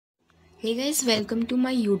Hey guys, welcome to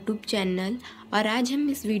my YouTube channel. और आज हम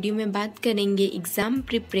इस वीडियो में बात करेंगे exam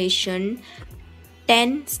preparation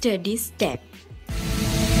 10 study step.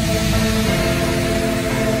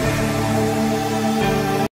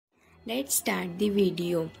 Let's start the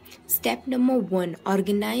video. Step number 1.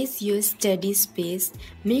 Organize your study space.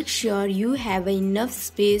 Make sure you have enough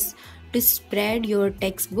space to spread your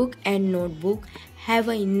textbook and notebook. Have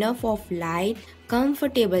enough of light,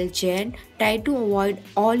 comfortable chair. Try to avoid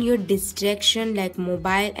all your distraction like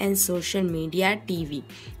mobile and social media, TV,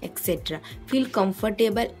 etc. Feel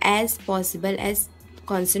comfortable as possible as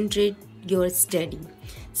concentrate your study.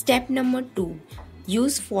 Step number 2.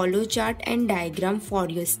 Use follow chart and diagram for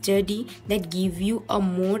your study that give you a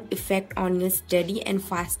more effect on your study and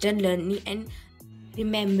faster learning and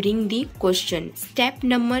remembering the question. Step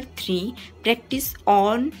number 3. Practice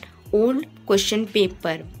on old question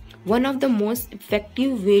paper. One of the most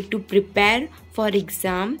effective way to prepare for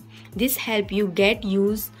exam. This help you get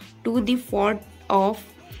used to the form of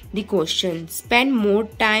the question. Spend more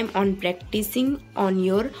time on practicing on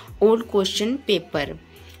your old question paper.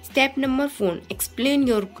 Step number 4. Explain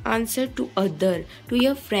your answer to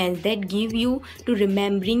your friends that give you to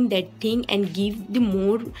remembering that thing and give the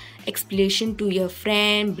more explanation to your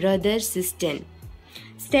friend, brother, sister.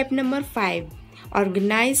 Step number 5.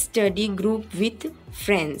 Organize study group with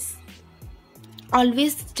friends.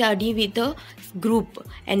 Always study with a group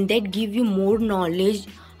and that give you more knowledge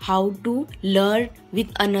how to learn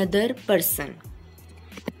with another person.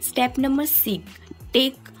 Step number 6.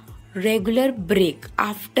 Take regular break.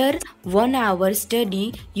 After 1 hour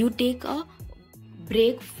study, you take a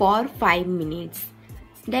break for 5 minutes.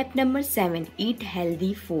 Step number 7. Eat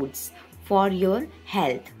healthy foods for your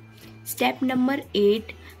health. Step number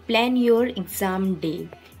 8. Plan your exam day.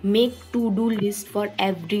 Make to-do list for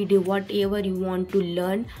every day, whatever you want to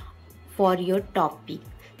learn for your topic.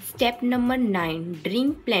 Step number 9.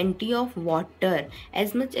 Drink plenty of water.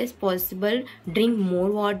 As much as possible, drink more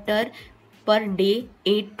water per day,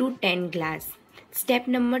 8 to 10 glass. Step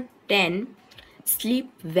number 10.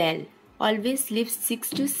 Sleep well. Always sleep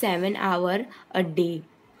 6 to 7 hours a day.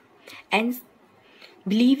 And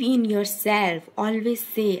believe in yourself. Always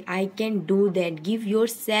say, I can do that. Give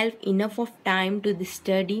yourself enough of time to the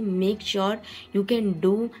study. Make sure you can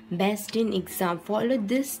do best in exam. Follow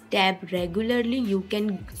this step regularly. You can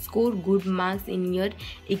score good marks in your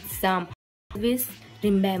exam. Always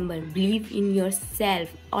remember, believe in yourself.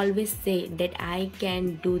 Always say that I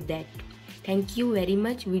can do that. Thank you very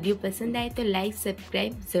much. Video पसंद आए तो like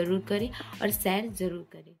subscribe ज़रूर करें और share ज़रूर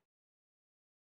करें।